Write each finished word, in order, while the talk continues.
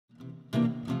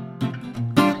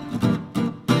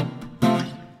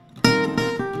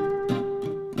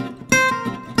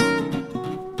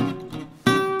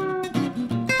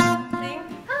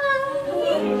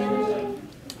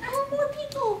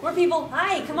people,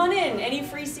 hi, come on in. Any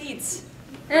free seats?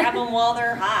 Grab them while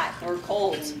they're hot or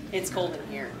cold. It's cold in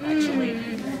here, actually.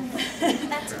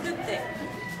 That's a good thing.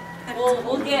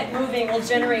 We'll get moving. We'll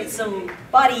generate some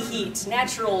body heat,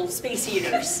 natural space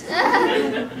heaters.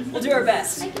 We'll do our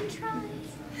best. I can try.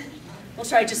 We'll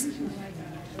try just.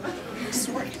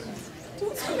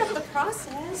 Don't speed up the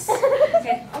process.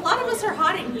 Okay. A lot of us are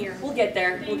hot in here. We'll get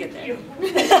there. We'll get there.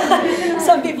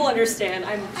 Some people understand.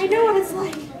 I know what it's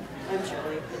like. I'm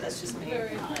chilly, but that's just me.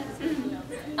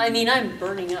 I mean, I'm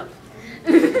burning up.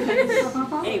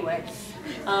 Anyway.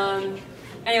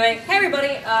 Hey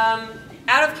everybody.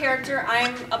 Out of character,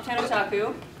 I'm Uptown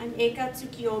Otaku. I'm Eika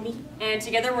Tsukiyomi. And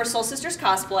together we're Soul Sisters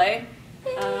Cosplay.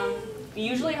 We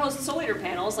usually host Soul Eater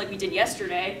panels like we did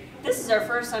yesterday. This is our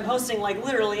first time hosting like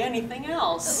literally anything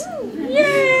else.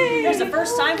 Yay! There's a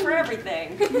first time for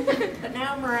everything. But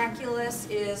now Miraculous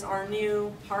is our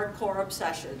new hardcore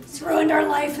obsession. It's ruined our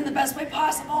life in the best way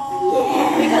possible.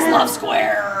 Yeah. Because Love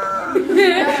Square.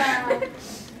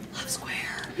 Love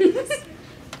Square.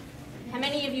 How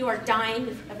many of you are dying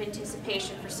of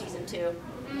anticipation for season 2?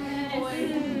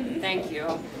 Thank you.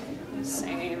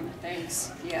 Same.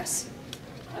 Thanks. Yes.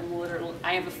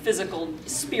 I have a physical,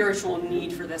 spiritual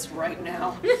need for this right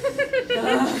now.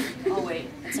 Oh wait,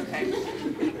 it's okay.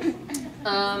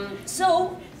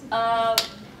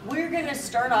 We're gonna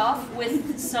start off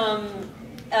with some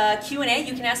Q&A.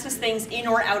 You can ask us things in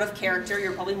or out of character.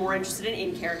 You're probably more interested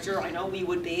in character. I know we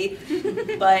would be.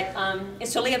 But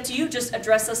it's totally up to you. Just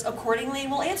address us accordingly and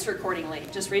we'll answer accordingly.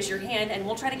 Just raise your hand and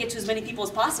we'll try to get to as many people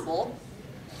as possible.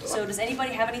 So does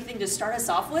anybody have anything to start us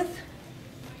off with?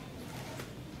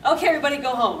 Okay, everybody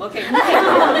go home. Okay.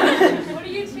 What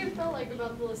do you two feel like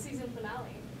about the season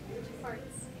finale? Your two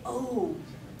parts. Oh.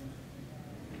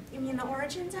 You mean the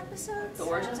Origins episodes? The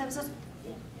Origins episodes?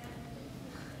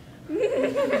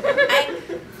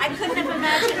 I couldn't have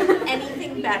imagined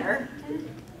anything better.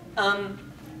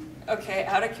 Okay,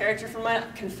 out of character for my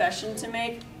confession to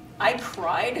make. I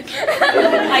cried.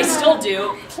 I still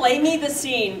do. Play me the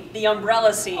scene, the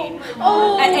umbrella scene,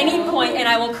 at any point and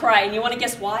I will cry. And you want to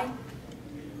guess why?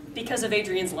 Because of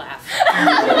Adrien's laugh.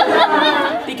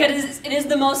 Because it is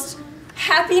the most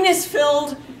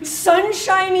happiness-filled,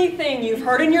 sunshiny thing you've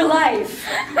heard in your life.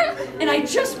 And I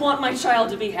just want my child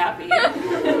to be happy.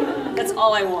 That's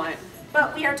all I want.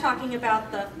 But we are talking about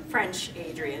the French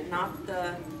Adrien, not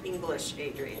the English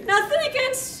Adrien. Nothing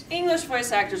against English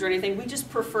voice actors or anything. We just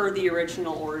prefer the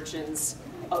original Origins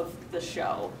of the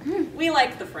show. We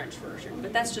like the French version,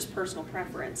 but that's just personal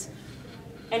preference.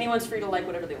 Anyone's free to like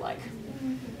whatever they like.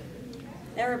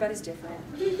 Everybody's different.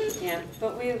 Yeah,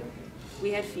 but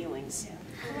we had feelings.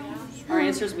 Our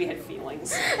answer is we had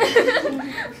feelings.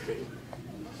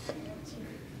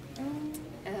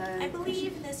 I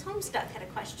believe this Homestuck had a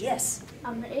question. Yes.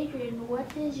 Adrien, what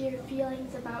is your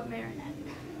feelings about Marinette?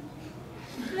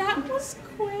 That was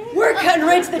quick. We're cutting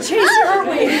right to the chase, aren't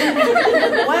we?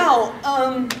 Wow.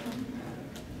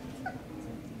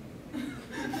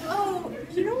 Oh,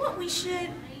 you know what we should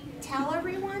tell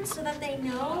everyone so that they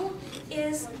know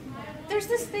is there's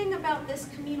this thing about this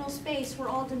communal space where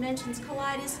all dimensions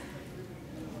collide is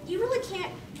you really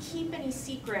can't keep any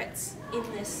secrets in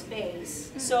this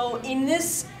space. So in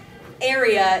this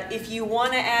area, if you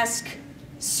want to ask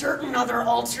certain other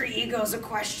alter egos a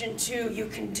question too, you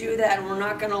can do that and we're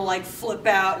not going to like flip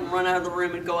out and run out of the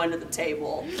room and go under the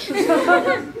table.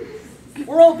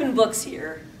 We're open books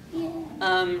here.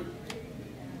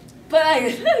 But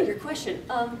your question,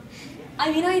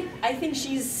 I mean, I think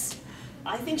she's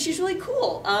really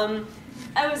cool.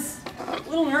 I was a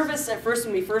little nervous at first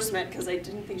when we first met because I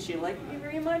didn't think she liked me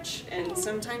very much, and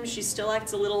sometimes she still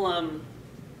acts a little, I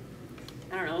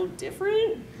don't know,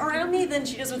 different around me than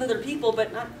she does with other people,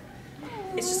 but not,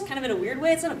 it's just kind of in a weird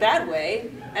way. It's not a bad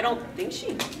way. I don't think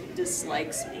she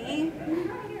dislikes me.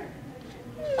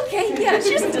 Okay, yeah,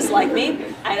 she doesn't dislike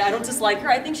me. I don't dislike her.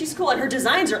 I think she's cool, and her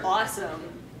designs are awesome.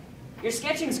 Your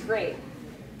sketching's great.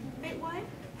 Wait, what?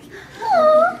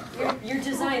 Your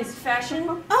designs,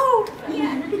 fashion, Oh,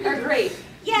 yeah. are great.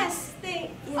 Yes,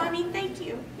 Yeah. I mean, thank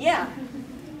you. Yeah.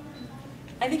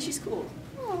 I think she's cool.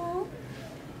 Aww.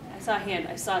 I saw a hand.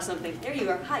 I saw something. There you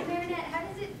are. Hi. Marinette, how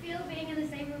does it feel being in the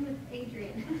same room with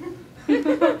Adrien?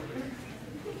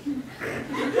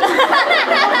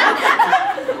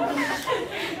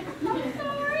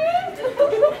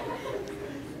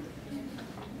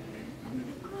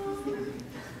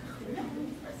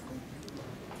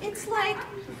 It's like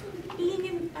being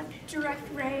in a direct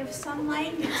ray of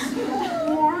sunlight. It's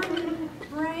warm and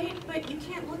bright, but you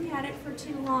can't look at it for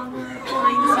too long or it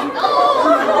blinds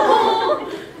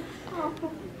you.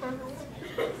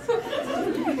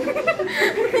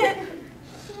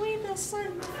 The way the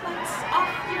sun reflects off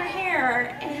your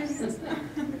hair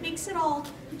and makes it all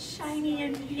shiny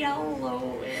and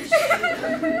yellowish.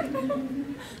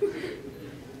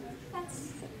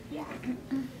 That's, yeah.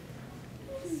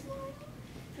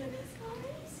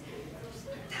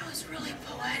 That was really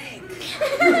poetic.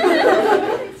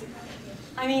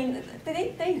 I mean,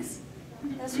 thanks.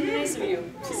 That's really nice of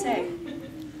you to say.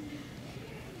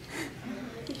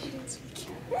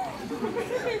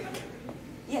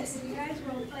 Yes. Do you guys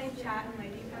roleplay chat and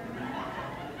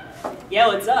ladybug? Yeah,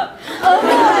 what's up?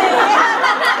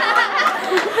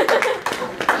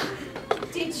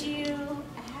 Did you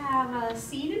have a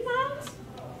scene in mind?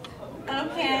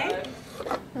 Okay.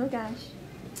 Oh gosh.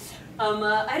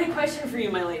 I had a question for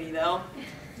you, my lady, though.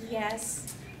 Yes.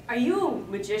 Are you a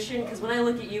magician? Because when I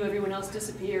look at you, everyone else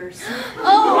disappears.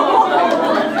 Oh,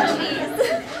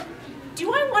 jeez.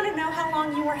 Do I want to know how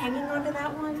long you were hanging on to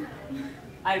that one?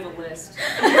 I have a list.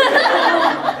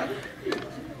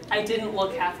 I didn't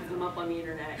look half of them up on the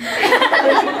internet.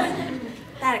 That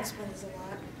explains a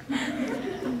lot.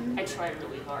 I tried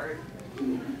really hard.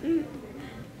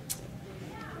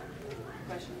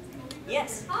 Questions?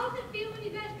 Yes? How does it feel when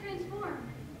you guys transform?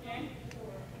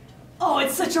 Oh,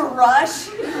 it's such a rush.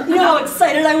 You know how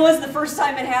excited I was the first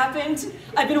time it happened?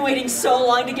 I've been waiting so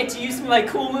long to get to use some of my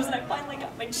cool moves, and I finally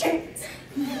got my chance.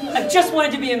 I've just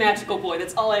wanted to be a magical boy.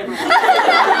 That's all I ever wanted.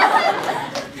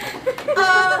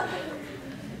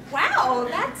 Wow,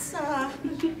 that's a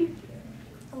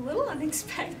little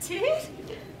unexpected.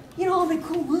 You know, all the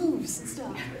cool moves and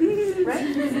stuff,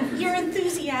 right? Your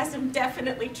enthusiasm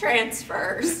definitely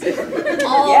transfers.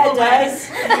 Yeah, it does.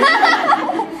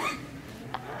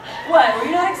 What, were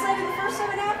you not excited the first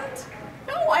time it happened?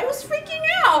 No, I was freaking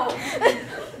out.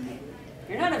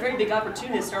 You're not a very big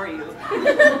opportunist, are you?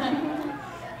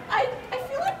 I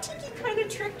feel like Tiki kind of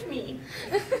tricked me.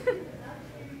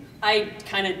 I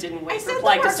kind of didn't I wait for said the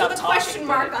Flag to part stop with a talking. question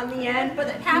mark on the end, but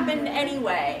it happened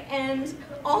anyway. And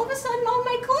all of a sudden, all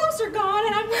my clothes are gone,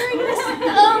 and I'm wearing this.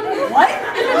 What?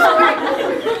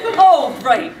 Oh,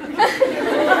 right.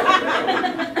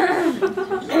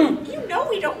 You know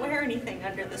we don't wear anything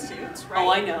under the suits, right?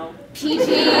 Oh, I know. PG.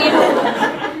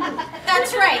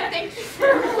 That's right. Thank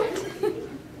you.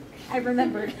 I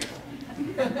remembered.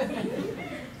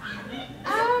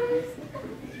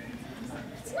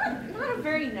 It's not a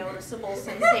very noticeable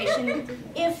sensation.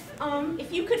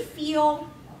 If you could feel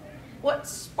what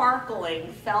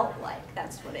sparkling felt like,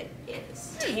 that's what it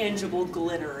is. Tangible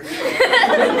glitter.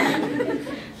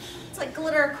 It's like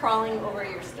glitter crawling over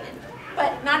your skin,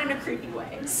 but not in a creepy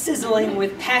way. Sizzling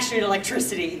with passionate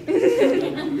electricity.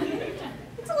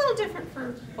 It's a little different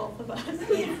for both of us.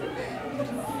 Yeah.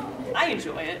 I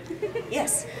enjoy it.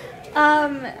 Yes.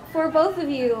 For both of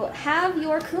you, have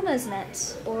your Kumas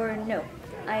met or no?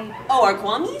 Oh, our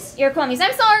Kwamis? Your Kwamis.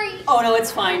 I'm sorry. Oh, no,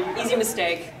 it's fine. Easy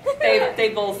mistake. They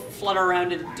both flutter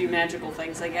around and do magical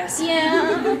things, I guess.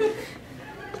 Yeah.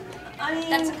 I mean,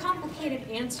 That's a complicated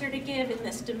answer to give in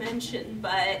this dimension,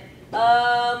 but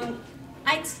I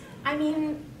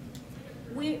mean,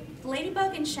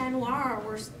 Ladybug and Chat Noir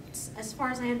were, as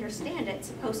far as I understand it,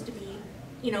 supposed to be,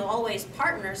 you know, always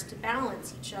partners to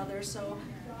balance each other. So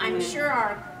I'm sure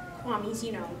our Kwamis,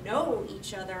 you know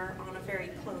each other on a very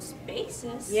close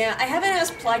basis. yeah, I haven't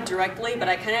asked Plague directly, but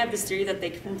I kind of have this theory that they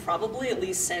can probably at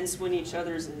least sense when each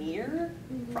other's near.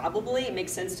 Probably. It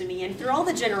makes sense to me. And through all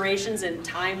the generations and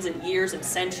times and years and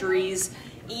centuries,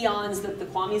 eons that the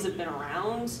Kwamis have been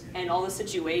around, and all the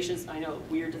situations, I know,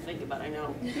 weird to think about, I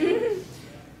know.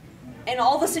 And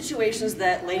all the situations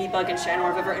that Ladybug and Chat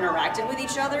Noir have ever interacted with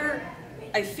each other,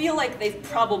 I feel like they've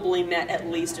probably met at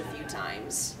least a few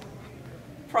times.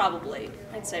 Probably.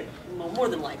 I'd say more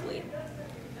than likely.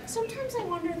 Sometimes I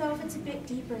wonder though if it's a bit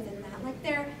deeper than that. Like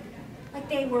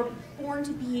they were born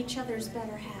to be each other's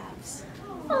better halves.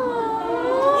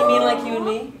 You mean like you and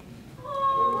me?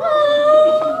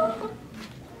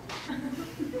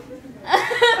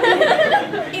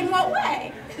 In what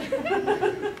way?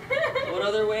 What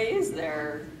other way is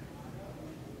there?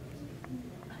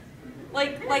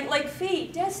 Like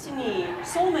fate, destiny,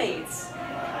 soulmates.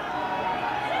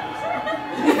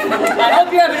 I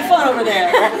hope you're having fun over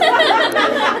there.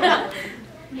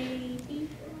 Maybe.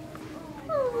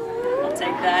 I'll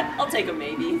take that. I'll take a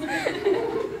maybe.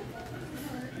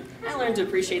 I learned to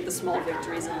appreciate the small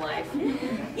victories in life.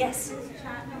 Yes.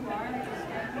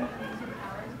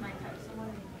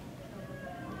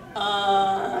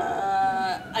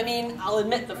 I mean, I'll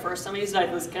admit the first time I used it,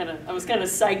 I was kind of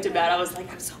psyched about it. I was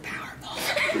like, I'm so powerful.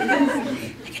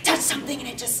 I can touch something and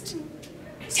it just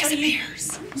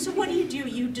disappears. So what do?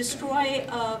 You destroy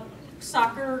a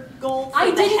soccer goal for I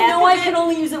the didn't heck know of I it? could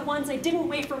only use it once. I didn't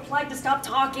wait for Plague to stop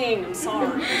talking. I'm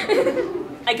sorry.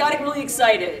 I got really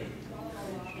excited.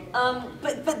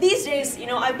 But these days, you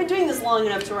know, I've been doing this long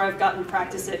enough to where I've gotten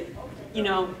practice at, you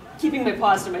know, keeping my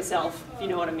paws to myself, if you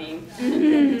know what I mean.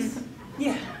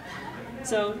 Yeah.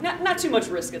 So not too much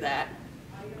risk of that.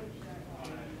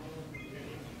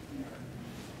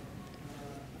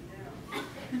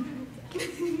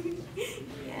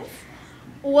 Yes.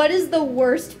 What is the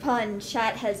worst pun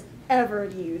chat has ever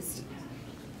used?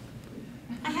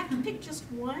 I have to pick just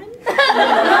one? Okay,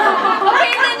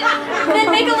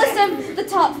 then make a list of the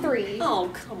top 3. Oh,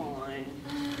 come on.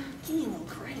 Give me a little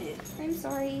credit. I'm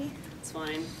sorry. It's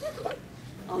fine.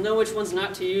 I'll know which ones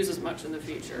not to use as much in the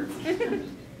future. I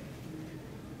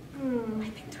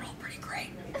think they're all pretty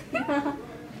great.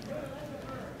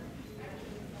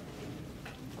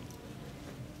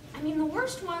 I mean, the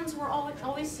worst ones were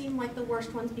always seemed like the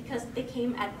worst ones because they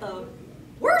came at the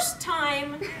worst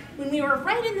time when we were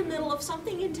right in the middle of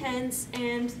something intense,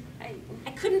 and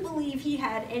I couldn't believe he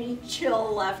had any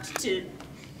chill left to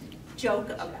joke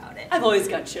about it. I've always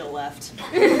got chill left.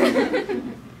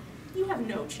 You have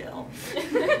no chill.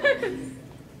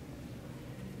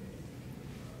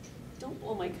 Don't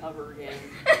blow my cover again.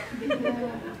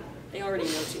 They already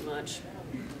know too much.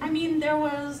 I mean, there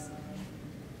was,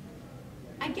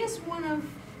 I guess one of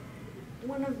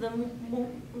the,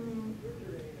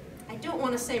 I don't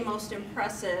want to say most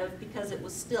impressive because it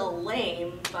was still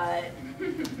lame, but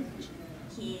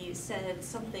he said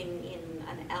something in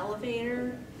an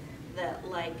elevator that,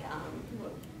 like,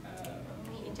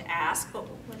 I hate to ask, but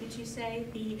what did you say?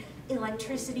 The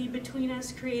electricity between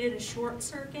us created a short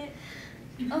circuit?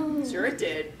 Oh. Sure it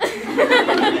did.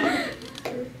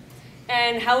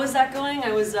 And how was that going?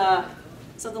 I was,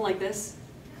 something like this.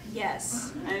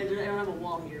 Yes. I don't have a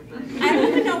wall here, but... I don't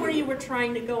even know where you were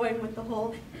trying to go in with the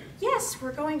whole, yes,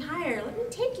 we're going higher, let me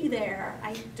take you there.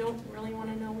 I don't really want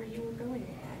to know where you were going with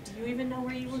that. Do you even know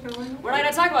where you were going? We're not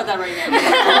going to talk about that right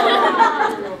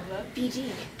now.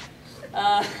 BG.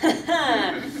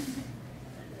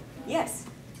 Yes.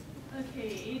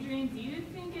 Okay, Adrian, do you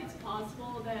think it's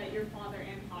possible that your father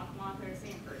and Hawkmoth are the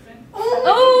same person?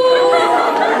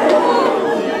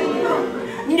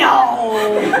 No!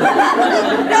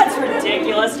 That's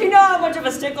ridiculous. Do you know how much of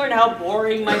a stickler and how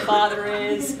boring my father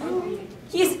is?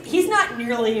 He's not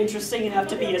nearly interesting enough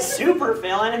to be a super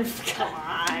villain, and come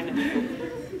on.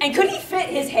 And could he fit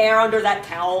his hair under that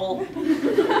cowl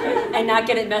and not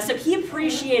get it messed up? He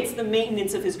appreciates the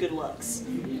maintenance of his good looks.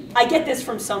 I get this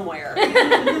from somewhere.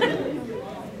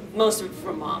 Most of it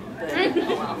from Mom, but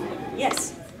oh well.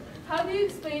 Yes? How do you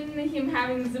explain him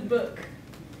having the book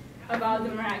about the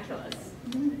Miraculous?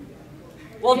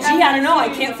 Well, gee, I don't know. I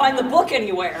can't find the book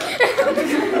anywhere.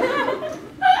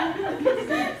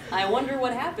 I wonder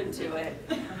what happened to it.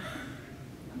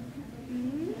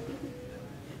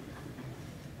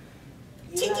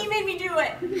 Tiki made me do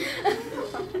it.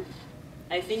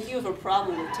 I think you have a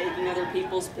problem with taking other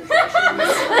people's possessions.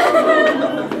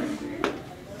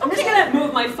 I'm just gonna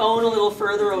move my phone a little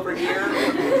further over here.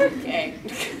 Okay.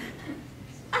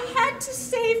 I had to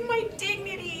save my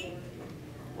dignity.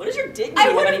 What is your dignity?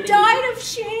 I would have died of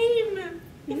shame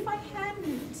if I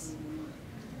hadn't.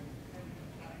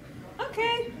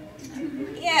 Okay.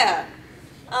 Yeah.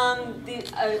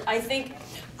 I think,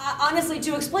 honestly,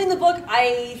 to explain the book,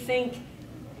 I think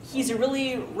he's a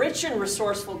really rich and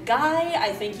resourceful guy.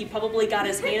 I think he probably got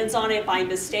his hands on it by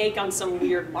mistake on some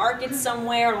weird market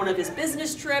somewhere on one of his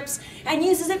business trips and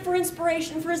uses it for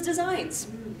inspiration for his designs.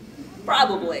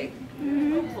 Probably.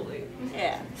 Hopefully.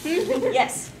 Yeah.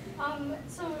 Yes.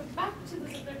 So back to the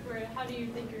subject where how do you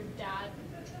think your dad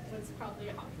was probably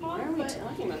a Hawkmoth? Why are we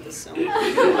talking about this so much?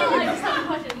 Well, I just have a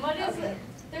question. What is it?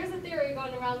 There's a theory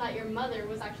going around that your mother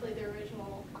was actually the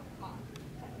original Hawkmoth.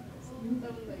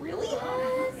 Really?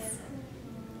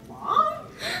 Mom?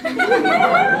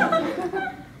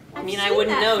 I mean, I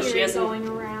wouldn't know. She hasn't. Going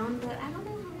around, but I don't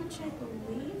know how much I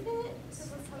believe it.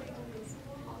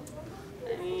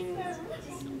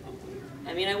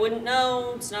 I mean, I wouldn't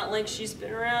know. It's not like she's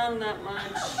been around that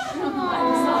much.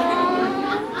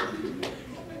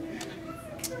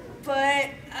 But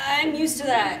I'm used to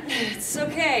that. It's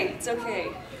okay. It's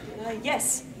okay.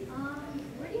 Yes.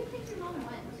 Where do you think your mom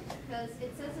went? Because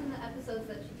it says in the episodes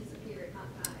that she disappeared, not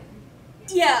died.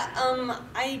 Yeah.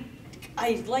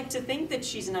 I'd like to think that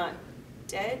she's not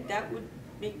dead. That would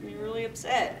make me really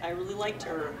upset. I really liked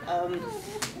her.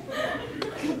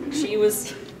 She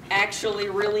was actually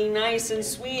really nice and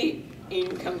sweet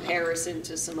in comparison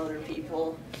to some other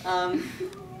people.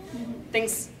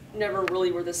 Things never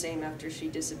really were the same after she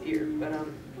disappeared, but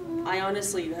I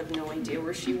honestly have no idea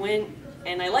where she went.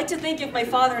 And I like to think if my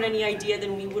father had any idea,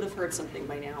 then we would have heard something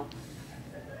by now.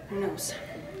 Who knows?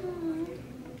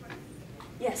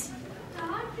 Yes?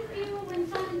 How did you feel when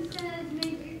someone said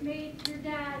made your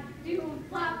dad do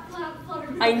flap, flap,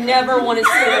 flutter? I never want to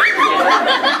see it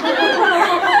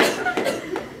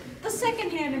again. The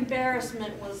secondhand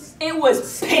embarrassment was... It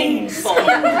was painful.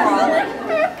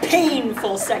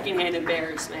 Painful secondhand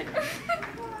embarrassment.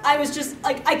 I was just,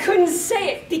 like, I couldn't say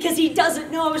it because he doesn't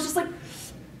know. I was just like,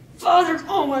 Father,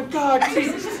 oh my God,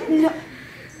 please, no,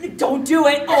 don't do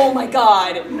it, oh my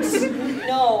God.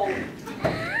 No.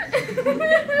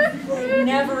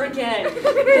 Never again.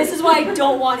 This is why I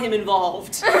don't want him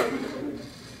involved.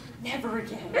 Never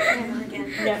again, never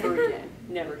again, never again,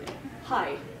 never again.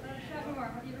 Hi.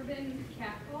 Have you ever been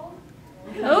catcalled?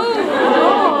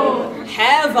 Oh.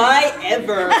 Have I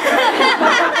ever?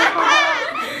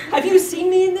 Have you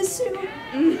seen me in this suit?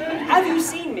 Have you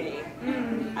seen me?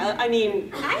 I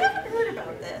mean... I haven't heard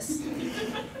about this.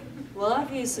 Well,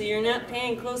 obviously you're not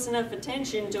paying close enough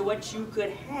attention to what you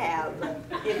could have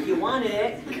if you wanted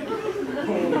it.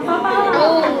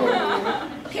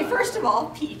 Okay, first of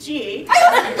all, PG. I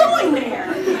wasn't going there!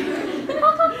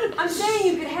 I'm saying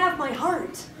you could have my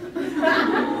heart.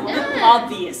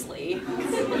 Obviously.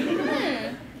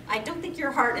 I don't think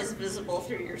your heart is visible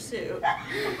through your suit.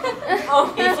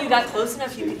 Oh, if you got close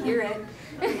enough, you could hear it.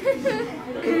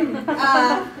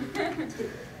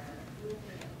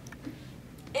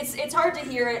 It's hard to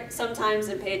hear it sometimes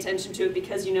and pay attention to it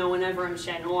because, you know, whenever I'm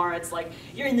Chat Noir, it's like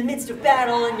you're in the midst of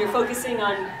battle and you're focusing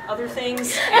on other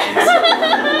things.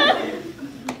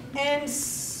 And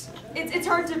it's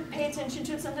hard to pay attention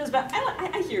to it sometimes, but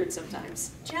I hear it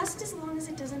sometimes. Just as long as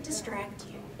it doesn't distract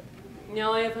you.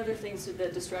 No, I have other things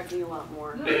that distract me a lot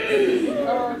more. That's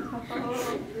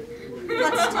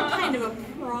still kind of a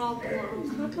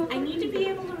problem. I need to be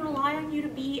able to rely on you to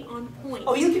be on point.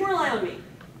 Oh, you can rely on me.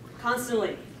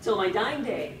 Constantly. Till my dying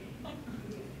day.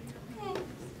 Okay.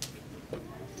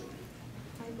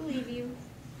 I believe you.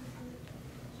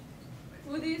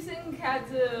 Who do you think had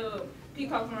the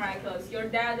Peacock Miraculous, your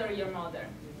dad or your mother?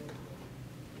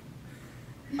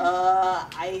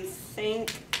 I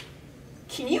think...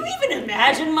 Can you even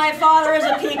imagine my father as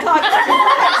a peacock?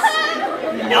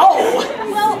 No!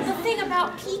 Well, the thing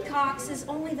about peacocks is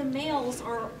only the males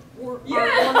are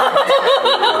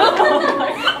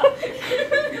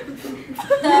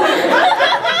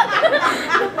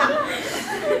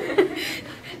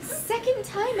Second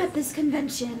time at this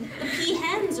convention. The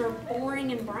peahens are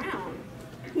boring and brown.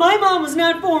 My mom was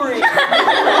not boring.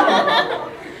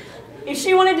 If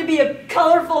she wanted to be a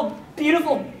colorful,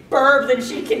 beautiful burb, then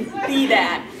she can be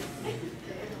that.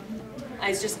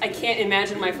 I can't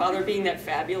imagine my father being that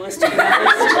fabulous, to be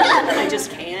honest. I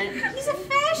just can't. He's a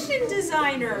fashion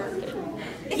designer.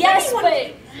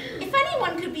 If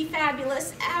anyone could be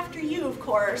fabulous after you, of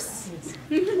course.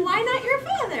 Why not your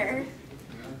father?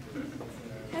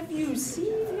 Have you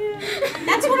seen him?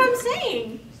 That's what I'm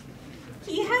saying.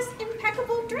 He has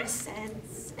impeccable dress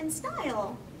sense and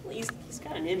style. Well, he's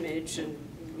got an image, and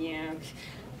yeah.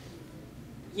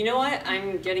 You know what?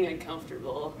 I'm getting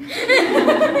uncomfortable. And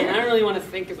I don't really want to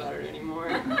think about it anymore.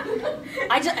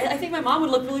 I think my mom would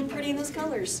look really pretty in those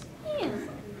colors. Yeah.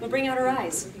 Would bring out her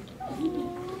eyes.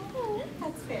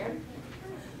 That's fair.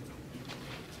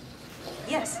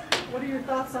 Yes. What are your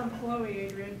thoughts on Chloe,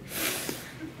 Adrien?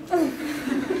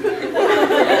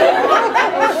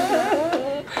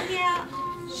 Yeah,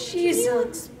 can you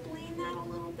explain that a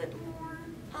little bit more?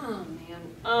 Oh, man.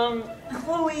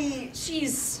 Chloe,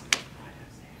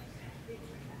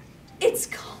 it's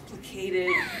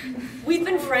complicated. We've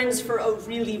been friends for a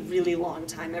really, really long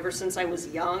time, ever since I was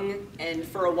young, and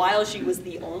for a while she was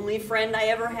the only friend I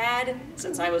ever had,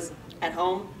 since I was at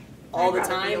home all the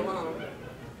time.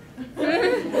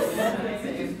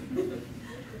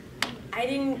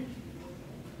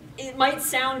 It might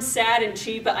sound sad and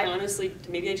cheap, but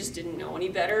maybe I just didn't know any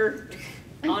better,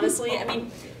 honestly. I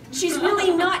mean, she's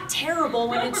really not terrible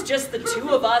when it's just the two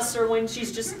of us or when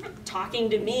she's just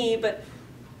talking to me, but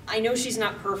I know she's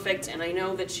not perfect, and I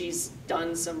know that she's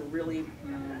done some really,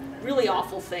 really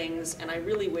awful things, and I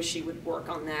really wish she would work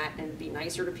on that and be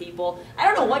nicer to people. I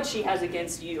don't know what she has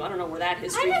against you. I don't know where that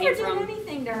history came from. I never did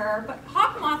anything to her, but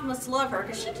Hawkmoth must love her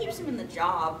because she keeps him in the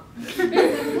job. She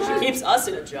keeps us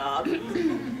in a job.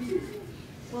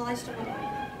 Well, I still don't.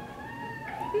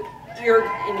 You're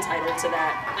entitled to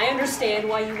that. I understand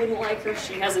why you wouldn't like her.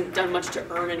 She hasn't done much to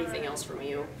earn anything else from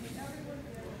you.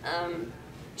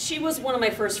 She was one of my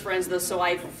first friends, though, so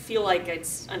I feel like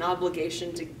it's an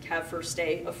obligation to have her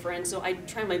stay a friend, so I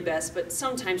try my best, but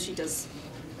sometimes she does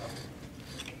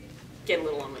get a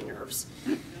little on my nerves.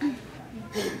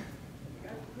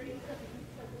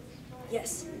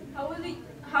 Yes.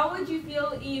 How would you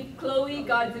feel if Chloe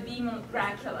got to be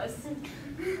miraculous?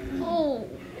 Oh.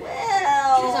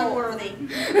 Well. She's unworthy.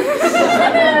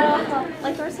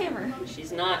 Like Thor's hammer.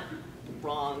 She's not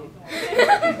wrong.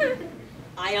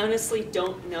 I honestly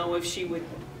don't know if she would.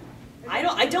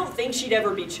 I don't think she'd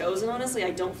ever be chosen, honestly.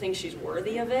 I don't think she's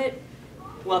worthy of it.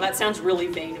 Well, that sounds really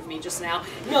vain of me just now.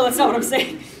 No, that's not what I'm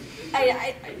saying.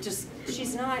 I just,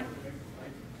 she's not,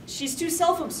 she's too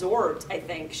self-absorbed, I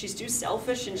think. She's too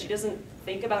selfish, and she doesn't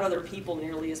think about other people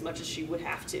nearly as much as she would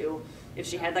have to if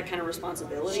she had that kind of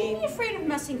responsibility. She'd be afraid of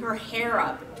messing her hair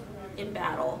up in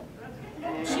battle.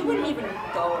 She wouldn't even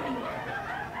go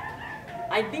anywhere.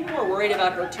 I'd be more worried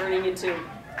about her turning into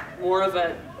more of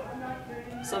a,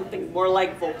 something more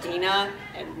like Volcana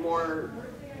and more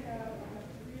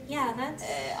Yeah, that's...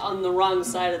 on the wrong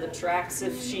side of the tracks.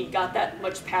 If she got that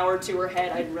much power to her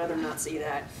head, I'd rather not see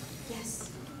that. Yes.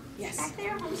 Yes. Back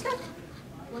there, Homestuck.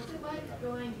 What's it like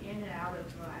going in and out of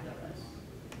Miraculous?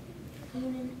 In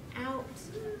and out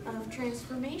of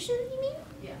transformation, you mean?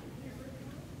 Yeah.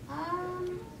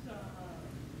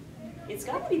 It's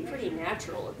got to be pretty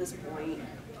natural at this point.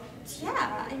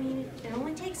 Yeah, I mean, it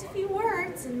only takes a few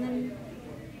words, and then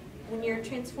when you're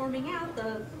transforming out,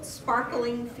 the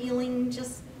sparkling feeling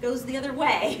just goes the other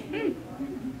way.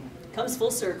 Comes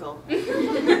full circle.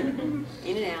 In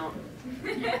and out.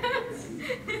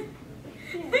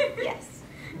 Yes.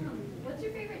 What's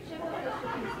your favorite ship of the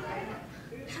Spokane?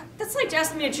 That's like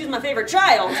asking me to choose my favorite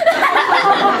child.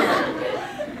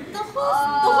 The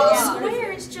whole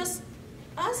square is just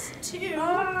us two.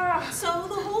 So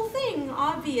the whole thing,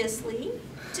 obviously,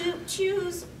 to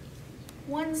choose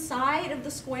one side of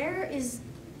the square is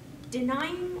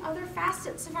denying other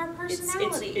facets of our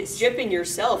personalities. It's gypping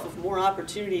yourself of more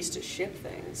opportunities to ship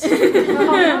things.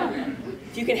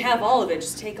 If you can have all of it,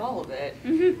 just take all of it.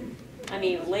 I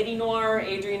mean, Lady Noir,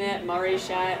 Adrienne,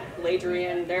 Marinette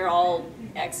Adrien, they're all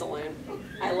excellent.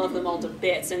 I love them all to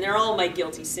bits, and they're all my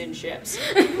guilty sin ships.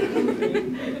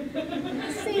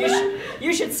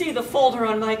 You should see the folder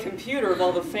on my computer of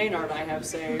all the fan art I have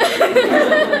saved.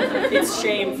 It's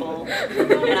shameful,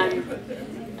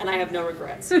 and I have no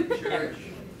regrets. Ever.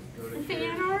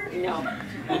 Fan art? No.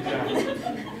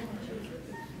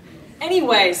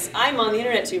 Anyways, I'm on the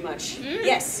internet too much.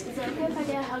 Yes. Is it okay if I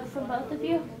get a hug from both of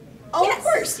you? Oh, Yes. of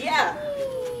course, yeah.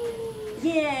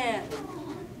 Yeah.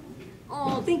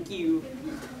 Oh, thank you.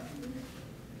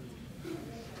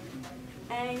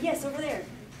 And yes, over there.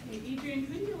 Hey, Adrien,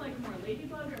 who do you like more,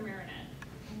 Ladybug or Marinette?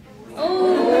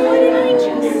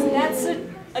 Oh, that's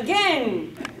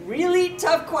again, really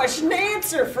tough question to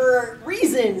answer for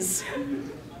reasons.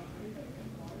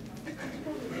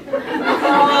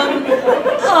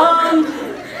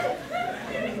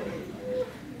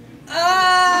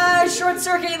 Short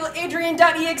circuit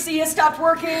Adrien.exe has stopped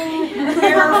working.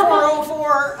 Error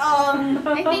 404.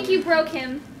 I think you broke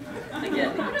him.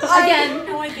 Again. Again.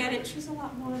 No, I get it. She's a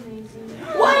lot more amazing.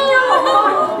 What?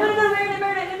 No,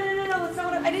 Marinette, no, that's not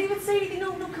what I didn't even say anything.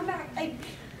 No, come back.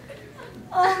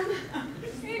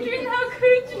 Adrien, how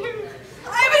could you? I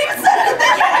haven't even said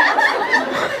anything yet!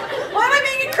 Why am I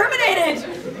being incriminated?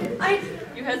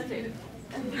 You hesitated.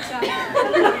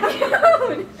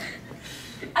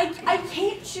 I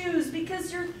can't choose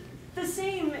because you're the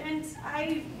same, and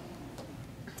I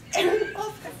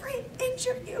love every inch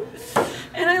of you,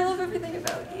 and I love everything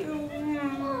about you.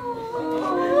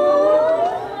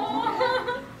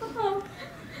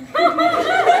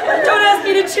 Don't ask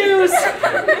me to choose.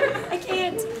 I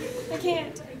can't.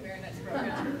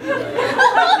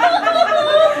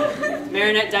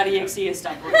 Marinette.exe has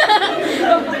stopped working.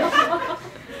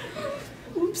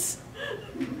 Oops.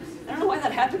 I don't know why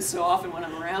that happens so often when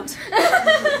I'm around.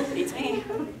 Beats me.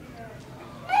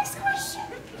 Next question.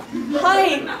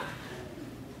 Hi.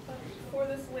 For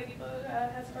this Ladybug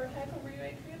has heart attack over you,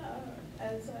 Adrien,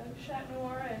 as Chat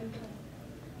Noir and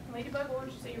Ladybug, what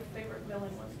would you say your favorite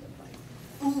villain was to fight?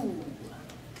 Ooh,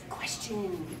 good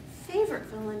question. Favorite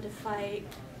villain to fight.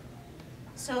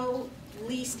 So,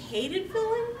 least hated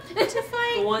villain to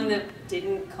fight? The one that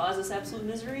didn't cause us absolute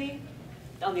misery?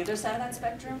 On the other side of that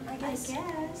spectrum, I guess.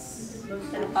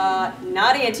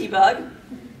 Not Anti-Bug.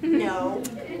 No.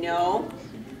 No.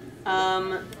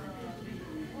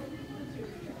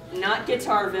 Not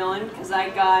Guitar Villain, because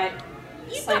I got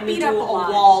slammed beat into up a a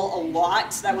lot. wall a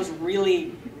lot. That was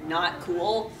really not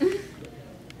cool. Was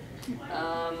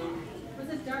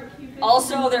it Dark Cupid?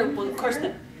 Also, well, of course,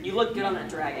 you look good on that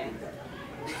dragon.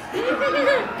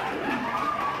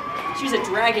 She's a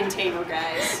dragon tamer,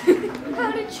 guys.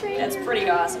 How to train That's your pretty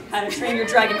awesome. How to train your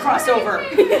dragon crossover.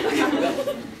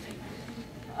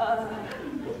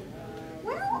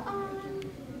 Well,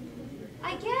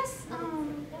 I guess,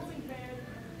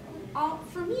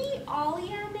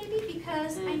 Alia, maybe,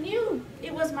 because I knew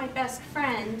it was my best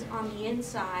friend on the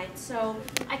inside, so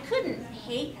I couldn't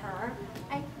hate her.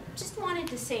 I just wanted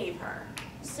to save her.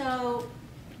 So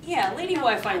Yeah, Lady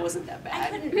Wi-Fi wasn't that I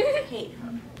bad. couldn't hate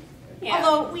her. Yeah.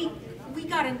 Although we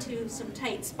got into some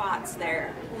tight spots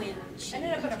there when she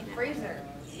Ended up in a freezer.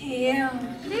 Yeah.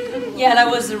 Yeah, that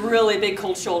was a really big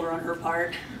cold shoulder on her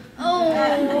part.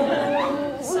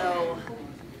 Oh. So.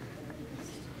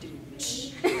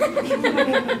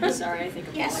 Sorry, I think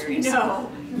I'm hilarious. No.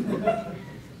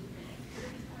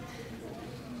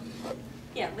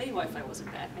 Yeah, Lady Wi-Fi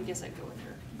wasn't bad. I guess I'd go with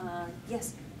her.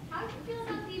 Yes. How do you feel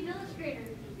about the administrator?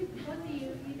 Both of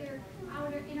you, either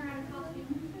out or in or out of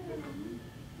costume?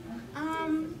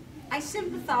 I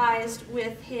sympathized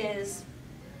with his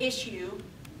issue.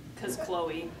 Because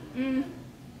Chloe. And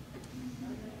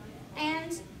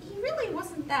he really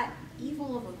wasn't that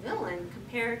evil of a villain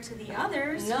compared to the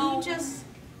others. No. He just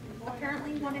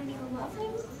apparently wanted me to love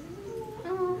him.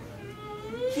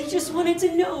 He just wanted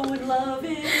to know what love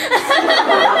is.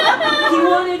 He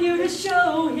wanted you to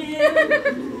show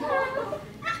him.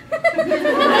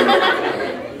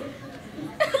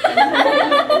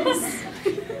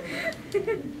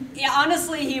 Yeah,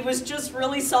 honestly, he was just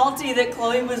really salty that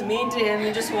Chloe was mean to him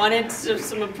and just wanted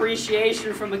some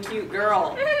appreciation from a cute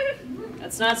girl.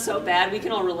 That's not so bad. We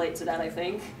can all relate to that, I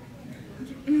think.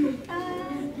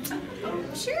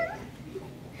 Sure.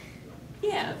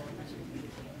 Yeah.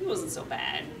 It wasn't so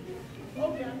bad.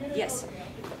 Yes.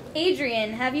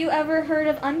 Adrien, have you ever heard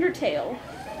of Undertale?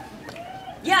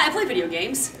 Yeah, I play video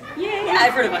games. Yeah,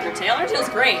 I've heard of Undertale. Undertale's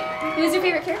great. Who's your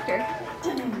favorite character?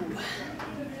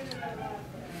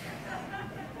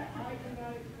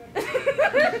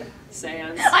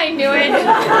 Sans. I knew it.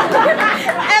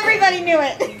 Everybody knew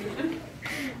it.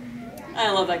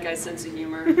 I love that guy's sense of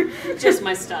humor. Just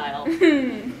my style.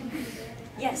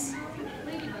 Yes.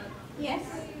 Yes.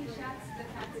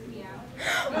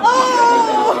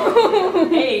 Oh!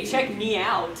 Hey, check me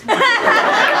out.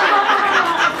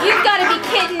 You've got to be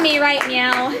kidding me right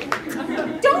now.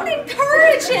 Don't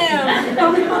encourage him.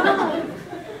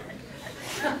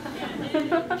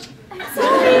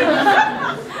 Sorry.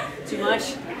 Too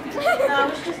much? No,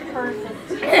 it's just perfect.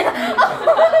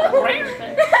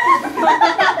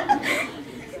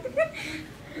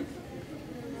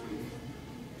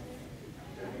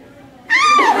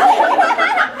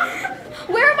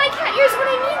 Where are my cat ears when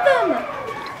I need them?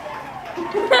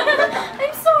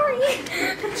 I'm sorry.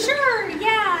 Sure,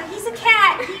 yeah, he's a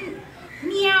cat. He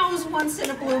meows once in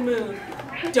a blue moon.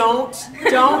 Don't.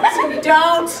 Well,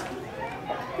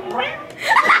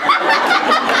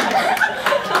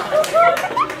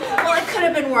 it could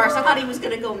have been worse. I thought he was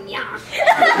going to go meow.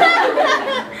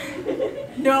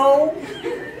 No.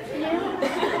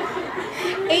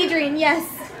 Adrien, yes.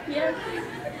 Yeah.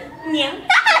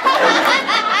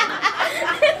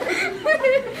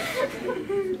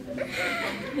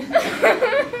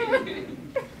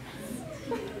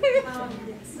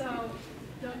 So,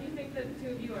 don't you think that the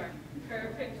two of you are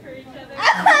perfect for each other?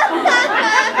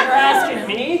 You're asking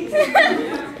me?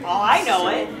 Oh, I know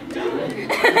it.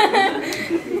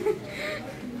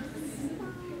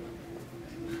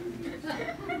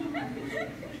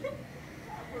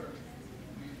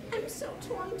 I'm so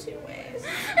torn two ways.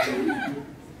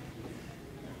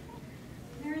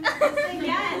 Say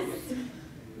yes.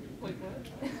 Wait, what?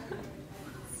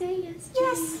 Say yes.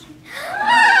 Yes.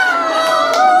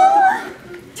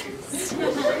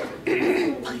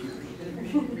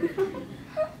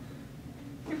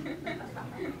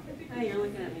 Hey, you're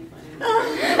looking at me funny.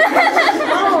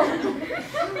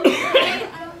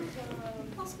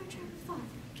 Lost my train of thought.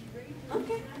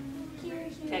 Okay.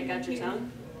 Cat got your tongue?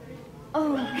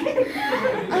 Oh.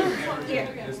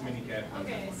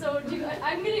 Okay, so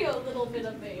I'm getting a little bit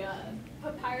of a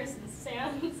Papyrus and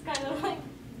Sans kind of like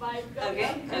vibe going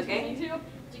on between you two.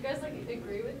 Do you guys like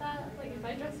agree with that? Like if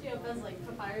I dressed you up as like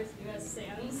Papyrus and you as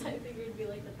Sans, I think it would be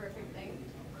like the perfect thing.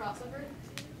 Crossover.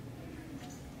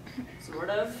 Sort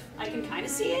of. I can kind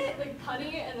of see it. Like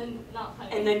punning it and then not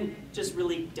punning And then just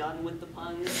really done with the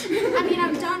puns. I mean,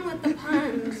 I'm done with the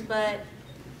puns, but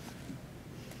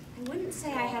I wouldn't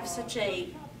say I have such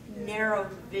a narrow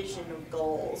vision of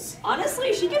goals.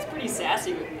 Honestly, she gets pretty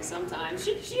sassy with me sometimes.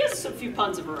 She has a few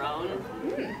puns of her own.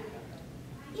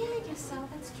 Yeah, I guess so.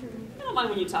 That's true. I don't mind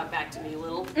when you talk back to me a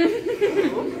little.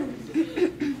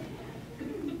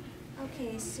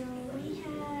 Okay, so we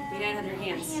have Marinette had her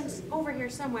hands. over here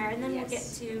somewhere, and then we'll get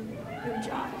Yes. to your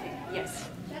job. Yes.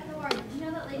 Chef Noir, did you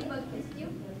know that Ladybug kissed you?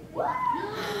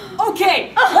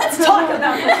 Okay, let's talk about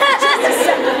that just a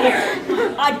second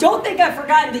here. I don't think I've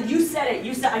forgotten that you said it.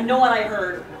 You said, I know what I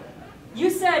heard. You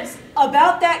said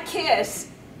about that kiss,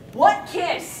 What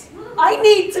kiss? I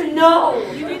need to know.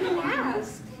 You didn't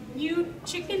ask. You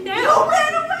chickened out. You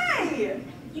ran away.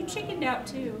 You chickened out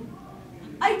too.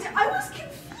 I was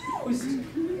confused.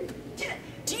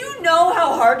 Do you know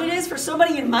how hard it is for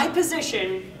somebody in my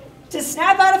position to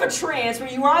snap out of a trance where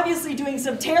you were obviously doing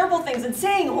some terrible things and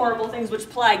saying horrible things, which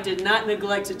Plague did not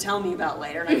neglect to tell me about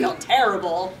later, and I felt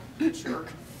terrible.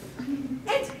 Jerk.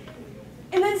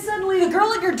 And then suddenly the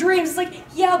girl in your dreams is like,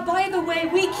 yeah, by the way,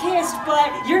 we kissed,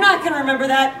 but you're not going to remember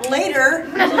that later.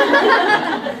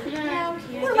 Yeah,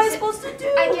 okay, What am I supposed to do?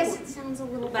 I guess it sounds a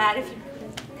little bad if you put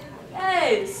it that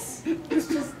way. Yes. It's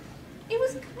just, I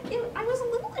was a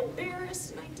little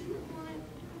embarrassed and I didn't want it.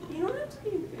 You don't have to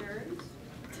be embarrassed.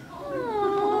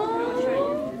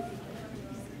 Aww.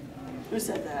 Who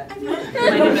said that? I mean, My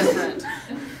new best friend.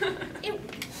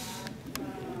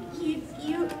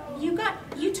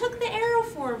 You took the arrow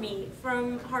for me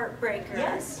from Heartbreaker.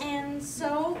 Yes. And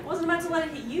so I wasn't about to let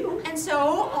it hit you. And so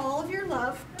all of your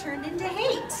love turned into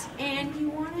hate, and you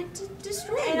wanted to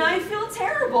destroy me. And I feel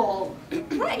terrible.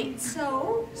 Right.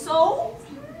 So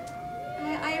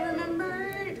I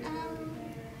remembered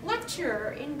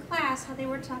lecture in class how they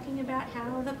were talking about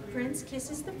how the prince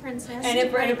kisses the princess. And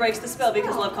it breaks the spell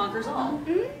because love conquers all.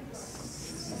 Mm-hmm.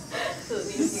 So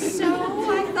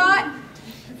I thought,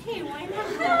 hey, why not?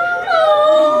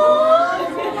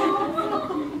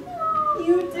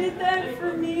 You did that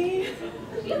for me?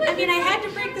 I mean, I had to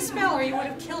break the spell or you would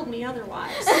have killed me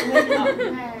otherwise.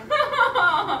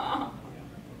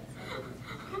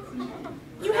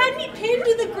 You had me pinned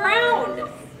to the ground.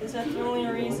 Is that the only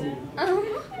reason? Well,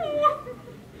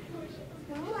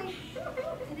 I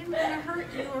didn't want to hurt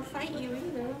you or fight you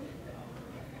either.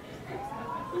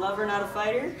 Lover, not a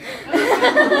fighter?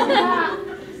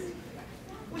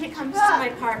 When it comes to my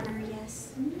partner,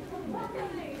 yes.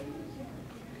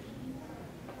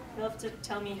 You'll have to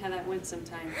tell me how that went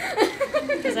sometime.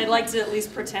 Because I'd like to at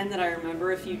least pretend that I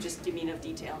remember if you just give me enough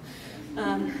detail.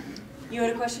 You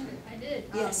had a question? I did.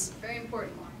 Yes. Very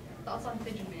important one. Thoughts on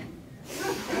Pigeon Man?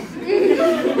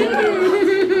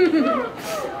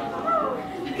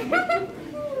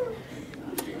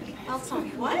 Thoughts on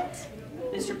what?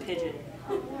 Mr. Pigeon.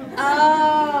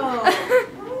 Oh.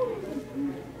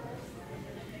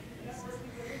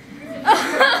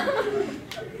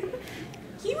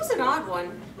 He was an odd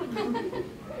one.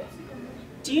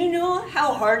 Do you know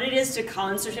how hard it is to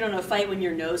concentrate on a fight when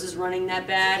your nose is running that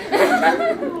bad?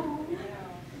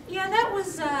 Yeah, that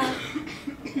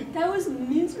was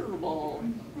miserable.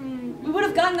 We would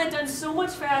have gotten that done so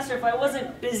much faster if I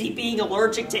wasn't busy being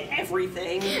allergic to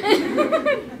everything.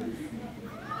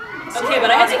 Okay, but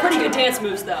I had some pretty good dance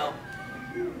moves, though.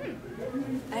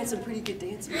 I had some pretty good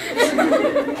dance moves.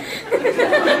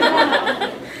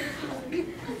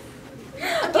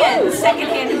 Again,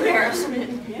 secondhand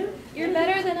embarrassment. Yeah. You're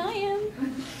better than I am.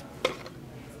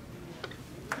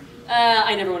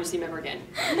 I never want to see him ever again.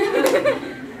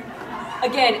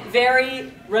 Again,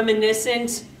 very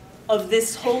reminiscent of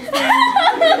this whole thing. So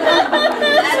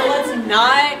let's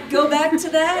not go back to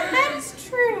that. That's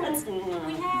true. That's,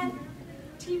 We had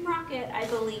Team Rocket, I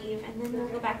believe, and then we'll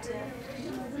go back to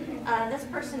this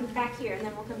person back here, and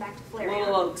then we'll come back to Flareon.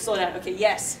 Whoa, slow down. Okay,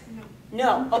 yes.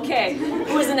 No. Okay.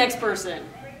 Who is the next person?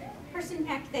 Person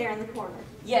back there in the corner.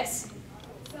 Yes.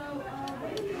 So,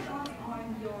 what are your thoughts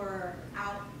on your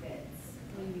outfits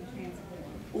when you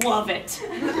transform? Love it.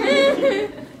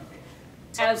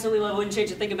 Absolutely love it. Wouldn't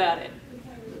change a thing about it.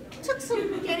 Took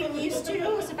some getting used to.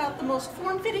 It was about the most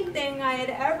form-fitting thing I had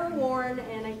ever worn,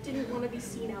 and I didn't want to be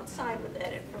seen outside with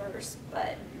it at first,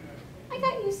 but I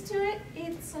got used to it.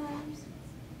 It's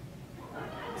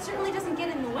certainly doesn't get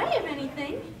in the way of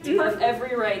anything. You have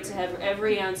every right to have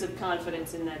every ounce of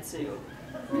confidence in that suit.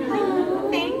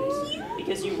 Thank you.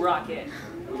 Because you rock it.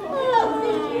 Oh,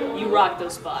 thank you. You rock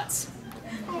those spots.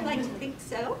 I like to think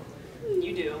so.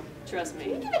 You do. Trust Can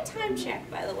we me. give a time check,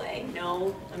 by the way?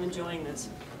 No, I'm enjoying this.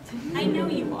 I know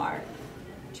you are.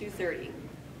 2:30.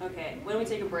 Okay, when do we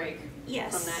take a break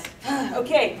Yes. from that?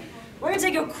 Okay, we're going to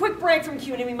take a quick break from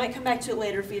Q&A. We might come back to it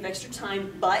later if we have extra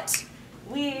time, but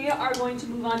we are going to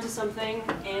move on to something,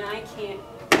 and I can't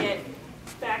get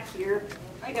back here.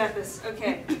 I got this.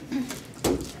 Okay.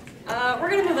 We're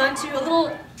going to move on to a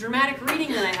little dramatic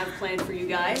reading that I have planned for you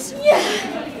guys. Yeah.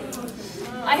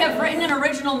 I have written an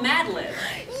original Mad Lib.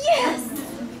 Yes.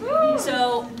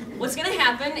 So what's going to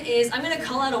happen is I'm going to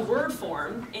call out a word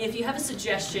form, and if you have a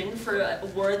suggestion for a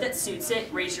word that suits it,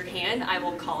 raise your hand. I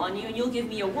will call on you, and you'll give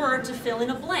me a word to fill in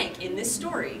a blank in this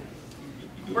story.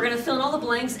 We're going to fill in all the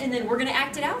blanks, and then we're going to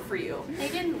act it out for you. They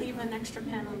didn't leave an extra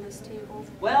pen on this table.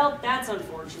 Well, that's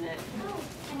unfortunate.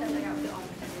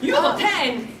 You have a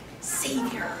pen?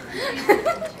 Savior. I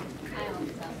hope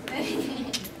so.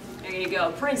 There you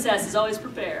go. Princess is always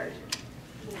prepared.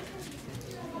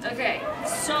 Okay,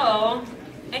 so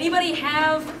anybody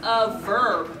have a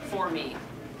verb for me?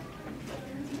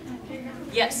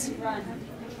 Yes. Run.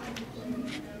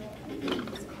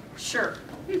 Sure.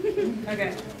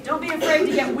 Okay. Don't be afraid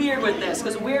to get weird with this,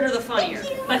 because weirder the funnier.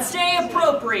 But stay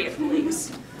appropriate,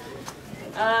 please.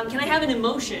 Can I have an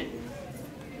emotion?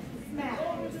 You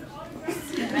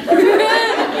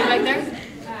back there?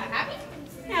 Happy?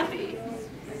 Happy.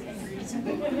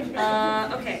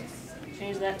 Okay.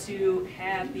 Change that to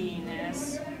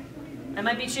happiness. I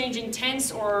might be changing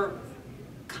tense or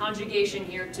conjugation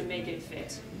here to make it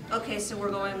fit. Okay, so we're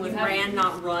going with You have- ran,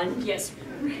 not run. Yes.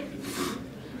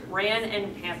 Ran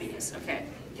and happiness. Okay.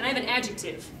 Can I have an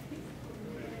adjective?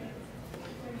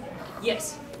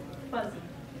 Yes. Fuzzy.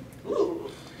 Ooh.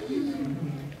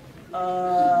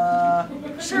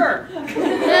 Sure.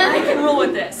 I can roll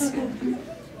with this.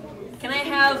 Can I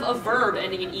have a verb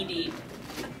ending in ed?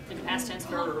 An past tense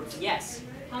verb. Yes.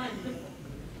 Hun.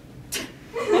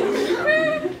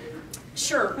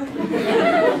 Sure.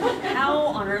 How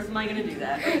on earth am I going to do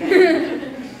that?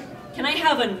 Okay. Can I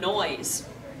have a noise?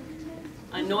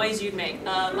 A noise you'd make.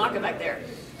 Maka back there.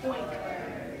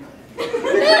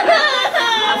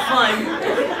 Have fun.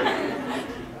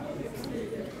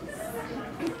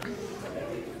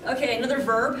 Okay, another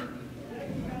verb.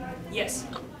 Yes.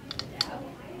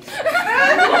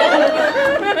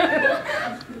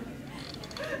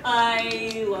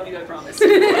 I love you, I promise.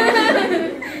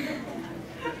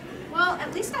 Well,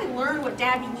 at least I learned what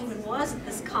dabbing even was at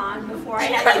this con before I I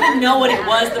didn't even know what it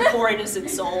was, the poor innocent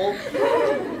soul.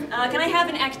 Can I have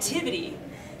an activity?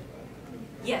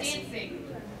 Yes. Dancing.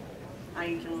 I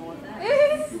can roll with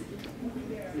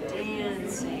that.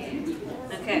 Dancing.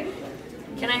 Okay.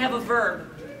 Can I have a verb?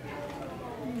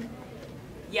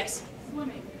 Yes.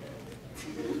 Swimming.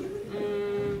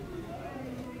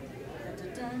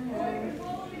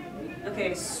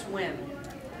 Okay, swim.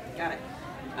 Got it.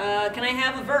 Can I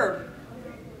have a verb?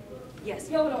 Yes.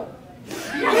 Yodel.